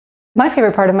My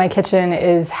favorite part of my kitchen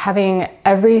is having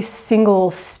every single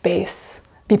space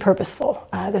be purposeful.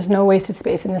 There's no wasted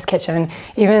space in this kitchen.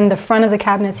 Even the front of the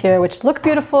cabinets here, which look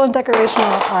beautiful and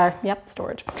decorational, are, yep,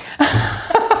 storage.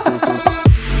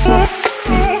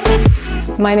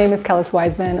 My name is Kellis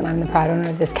Wiseman, and I'm the proud owner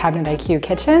of this Cabinet IQ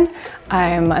kitchen.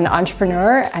 I'm an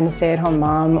entrepreneur and a stay-at-home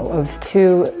mom of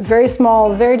two very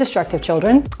small, very destructive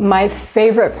children. My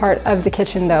favorite part of the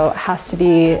kitchen, though, has to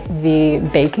be the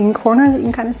baking corner that you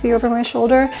can kind of see over my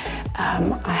shoulder.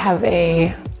 I have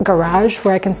a garage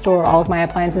where I can store all of my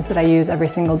appliances that I use every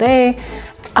single day.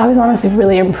 I was honestly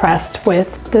really impressed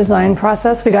with the design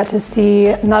process. We got to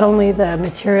see not only the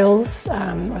materials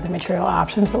or the material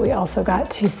options, but we also got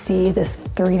to see this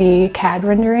 3D CAD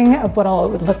rendering of what all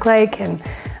it would look like. And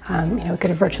you know, we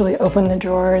could virtually open the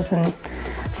drawers and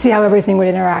see how everything would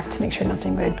interact to make sure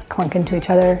nothing would clunk into each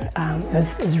other. It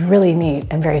was really neat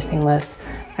and very seamless.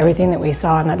 Everything that we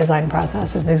saw in that design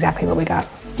process is exactly what we got.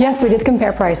 Yes, we did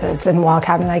compare prices, and while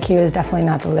Cabinet IQ is definitely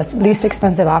not the least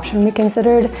expensive option we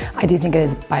considered, I do think it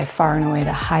is by far and away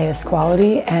the highest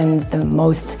quality and the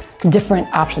most different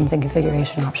options and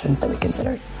configuration options that we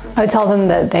considered. I would tell them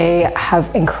that they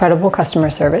have incredible customer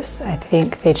service. I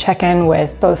think they check in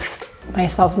with both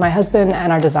myself and my husband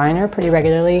and our designer pretty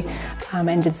regularly,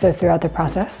 and did so throughout the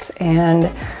process.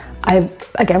 And I,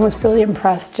 again, was really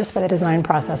impressed just by the design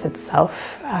process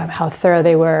itself, how thorough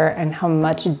they were and how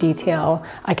much detail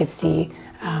I could see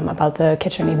about the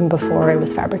kitchen even before it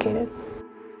was fabricated.